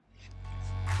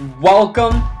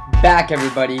Welcome back,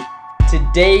 everybody.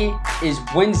 Today is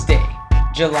Wednesday,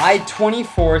 July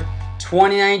 24th,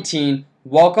 2019.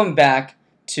 Welcome back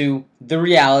to The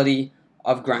Reality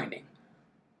of Grinding.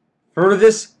 For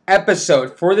this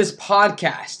episode, for this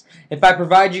podcast, if I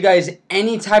provide you guys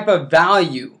any type of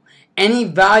value, any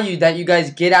value that you guys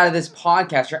get out of this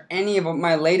podcast or any of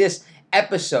my latest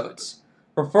episodes,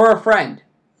 refer a friend.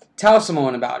 Tell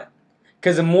someone about it.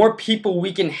 Because the more people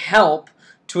we can help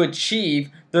to achieve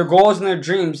their goals and their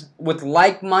dreams with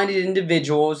like-minded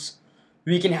individuals,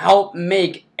 we can help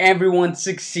make everyone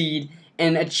succeed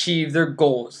and achieve their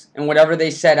goals and whatever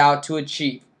they set out to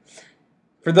achieve.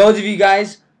 For those of you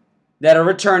guys that are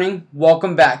returning,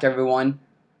 welcome back, everyone.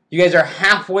 You guys are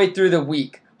halfway through the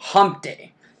week, hump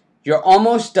day. You're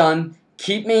almost done.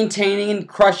 Keep maintaining and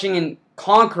crushing and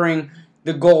conquering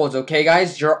the goals, okay,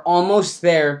 guys? You're almost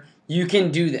there. You can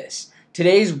do this.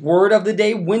 Today's word of the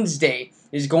day, Wednesday,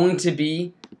 is going to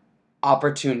be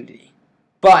opportunity.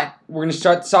 But we're going to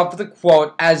start this off with a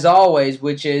quote, as always,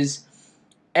 which is,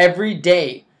 every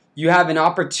day you have an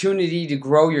opportunity to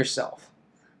grow yourself,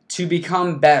 to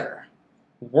become better.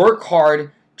 Work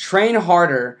hard, train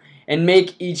harder, and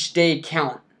make each day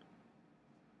count.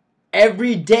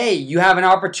 Every day you have an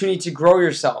opportunity to grow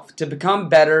yourself, to become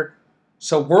better.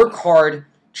 So work hard,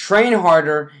 train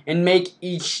harder, and make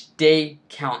each day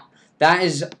count. That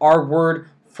is our word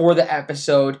for the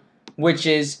episode, which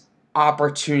is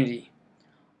opportunity.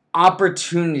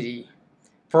 Opportunity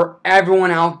for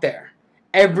everyone out there.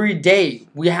 Every day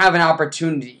we have an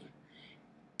opportunity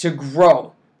to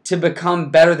grow, to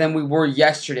become better than we were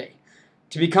yesterday,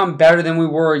 to become better than we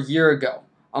were a year ago,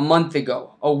 a month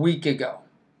ago, a week ago,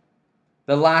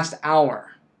 the last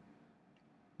hour.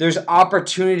 There's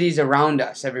opportunities around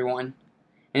us, everyone.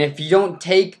 And if you don't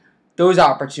take those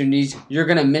opportunities, you're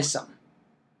going to miss them.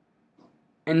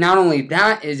 And not only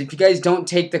that is, if you guys don't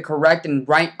take the correct and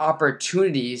right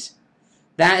opportunities,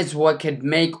 that is what could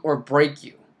make or break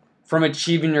you from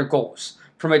achieving your goals,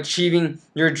 from achieving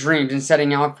your dreams and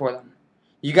setting out for them.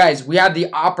 You guys, we have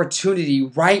the opportunity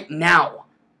right now,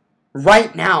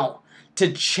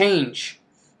 to change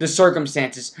the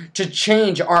circumstances, to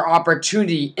change our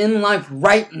opportunity in life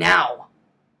right now,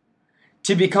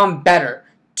 to become better,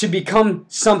 to become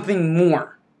something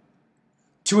more,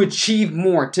 to achieve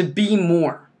more, to be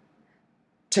more,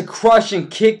 to crush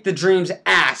and kick the dream's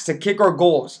ass, to kick our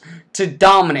goals, to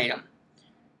dominate them.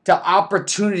 The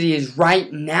opportunity is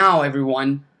right now,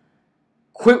 everyone.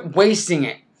 Quit wasting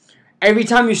it. Every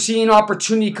time you see an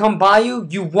opportunity come by you,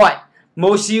 you what?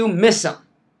 Most of you miss them.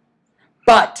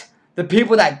 But the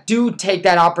people that do take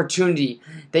that opportunity,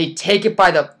 they take it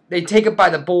by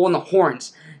the bull and the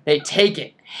horns. They take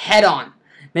it head on.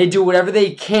 They do whatever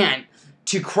they can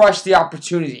to crush the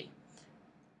opportunity.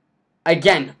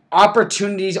 Again,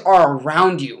 opportunities are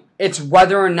around you. It's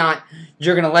whether or not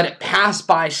you're going to let it pass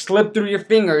by, slip through your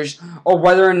fingers, or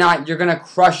whether or not you're going to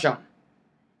crush them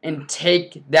and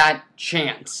take that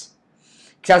chance.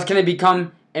 Because that's going to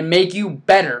become and make you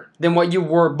better than what you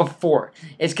were before.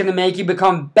 It's going to make you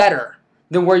become better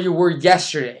than where you were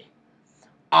yesterday.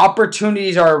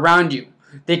 Opportunities are around you.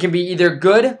 They can be either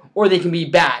good or they can be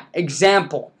bad.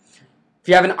 Example, if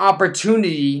you have an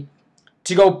opportunity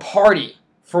to go party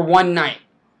for one night,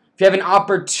 if you have an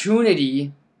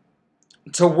opportunity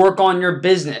to work on your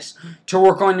business, to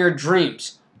work on your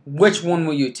dreams, which one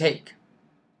will you take?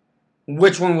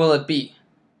 Which one will it be?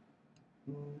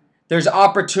 There's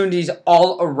opportunities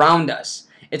all around us.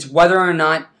 It's whether or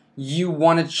not you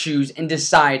want to choose and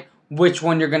decide which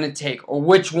one you're going to take or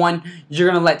which one you're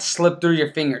going to let slip through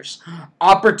your fingers.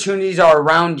 Opportunities are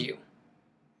around you.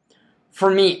 For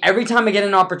me, every time I get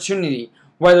an opportunity,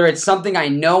 whether it's something I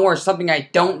know or something I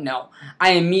don't know,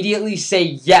 I immediately say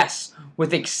yes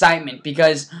with excitement,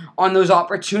 because on those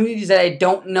opportunities that I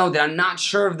don't know, that I'm not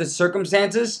sure of the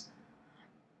circumstances,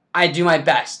 I do my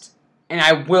best and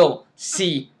I will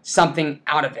see something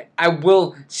out of it. I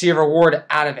will see a reward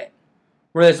out of it.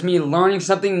 Whether it's me learning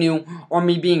something new or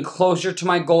me being closer to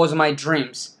my goals and my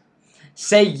dreams.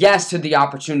 Say yes to the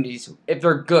opportunities if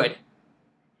they're good.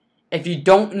 If you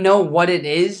don't know what it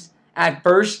is at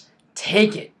first,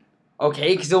 take it.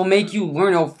 Okay? Because it'll make you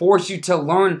learn. It'll force you to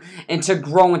learn and to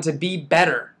grow and to be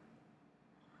better.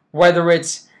 Whether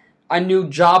it's a new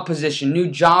job position, new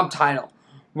job title.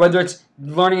 Whether it's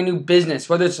learning a new business.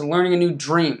 Whether it's learning a new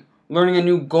dream. Learning a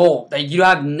new goal that you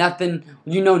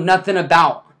know nothing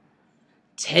about.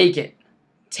 Take it.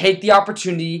 Take the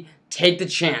opportunity. Take the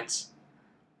chance.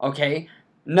 Okay?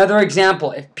 Another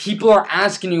example, if people are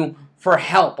asking you for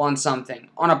help on something,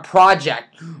 on a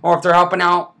project, or if they're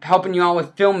helping you out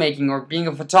with filmmaking or being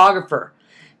a photographer,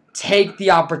 take the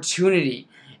opportunity.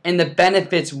 and the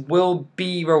benefits will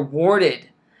be rewarded.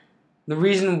 The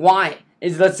reason why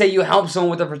is, let's say you help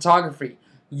someone with their photography.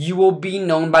 You will be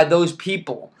known by those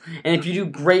people. And if you do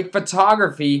great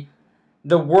photography,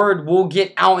 the word will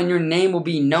get out and your name will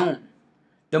be known.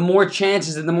 The more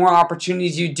chances and the more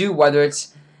opportunities you do, whether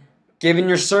it's giving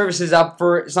your services up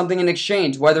for something in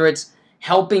exchange, whether it's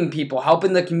helping people,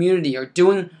 helping the community, or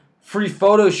doing free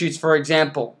photo shoots, for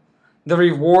example, the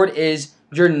reward is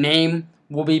your name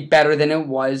will be better than it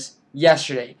was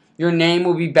yesterday. Your name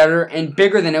will be better and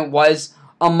bigger than it was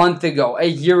a month ago, a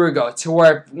year ago, to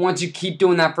where once you keep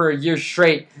doing that for a year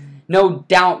straight, no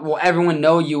doubt will everyone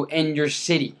know you in your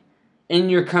city, in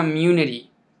your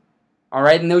community.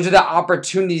 Alright, and those are the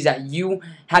opportunities that you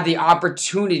have the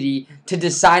opportunity to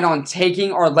decide on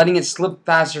taking or letting it slip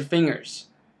past your fingers.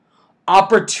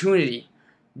 Opportunity.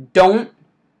 Don't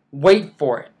wait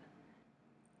for it.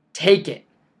 Take it.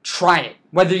 Try it.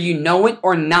 Whether you know it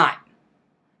or not.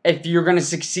 If you're going to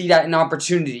succeed at an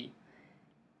opportunity,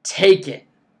 take it.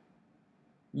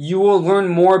 You will learn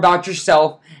more about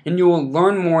yourself, and you will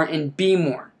learn more and be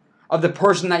more of the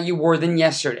person that you were than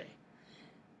yesterday.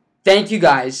 Thank you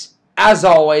guys. As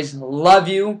always, love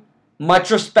you.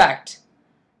 Much respect.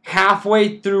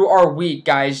 Halfway through our week,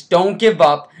 guys. Don't give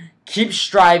up. Keep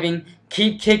striving.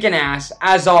 Keep kicking ass.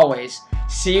 As always,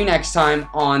 see you next time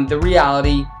on The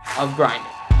Reality of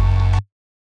Grinding.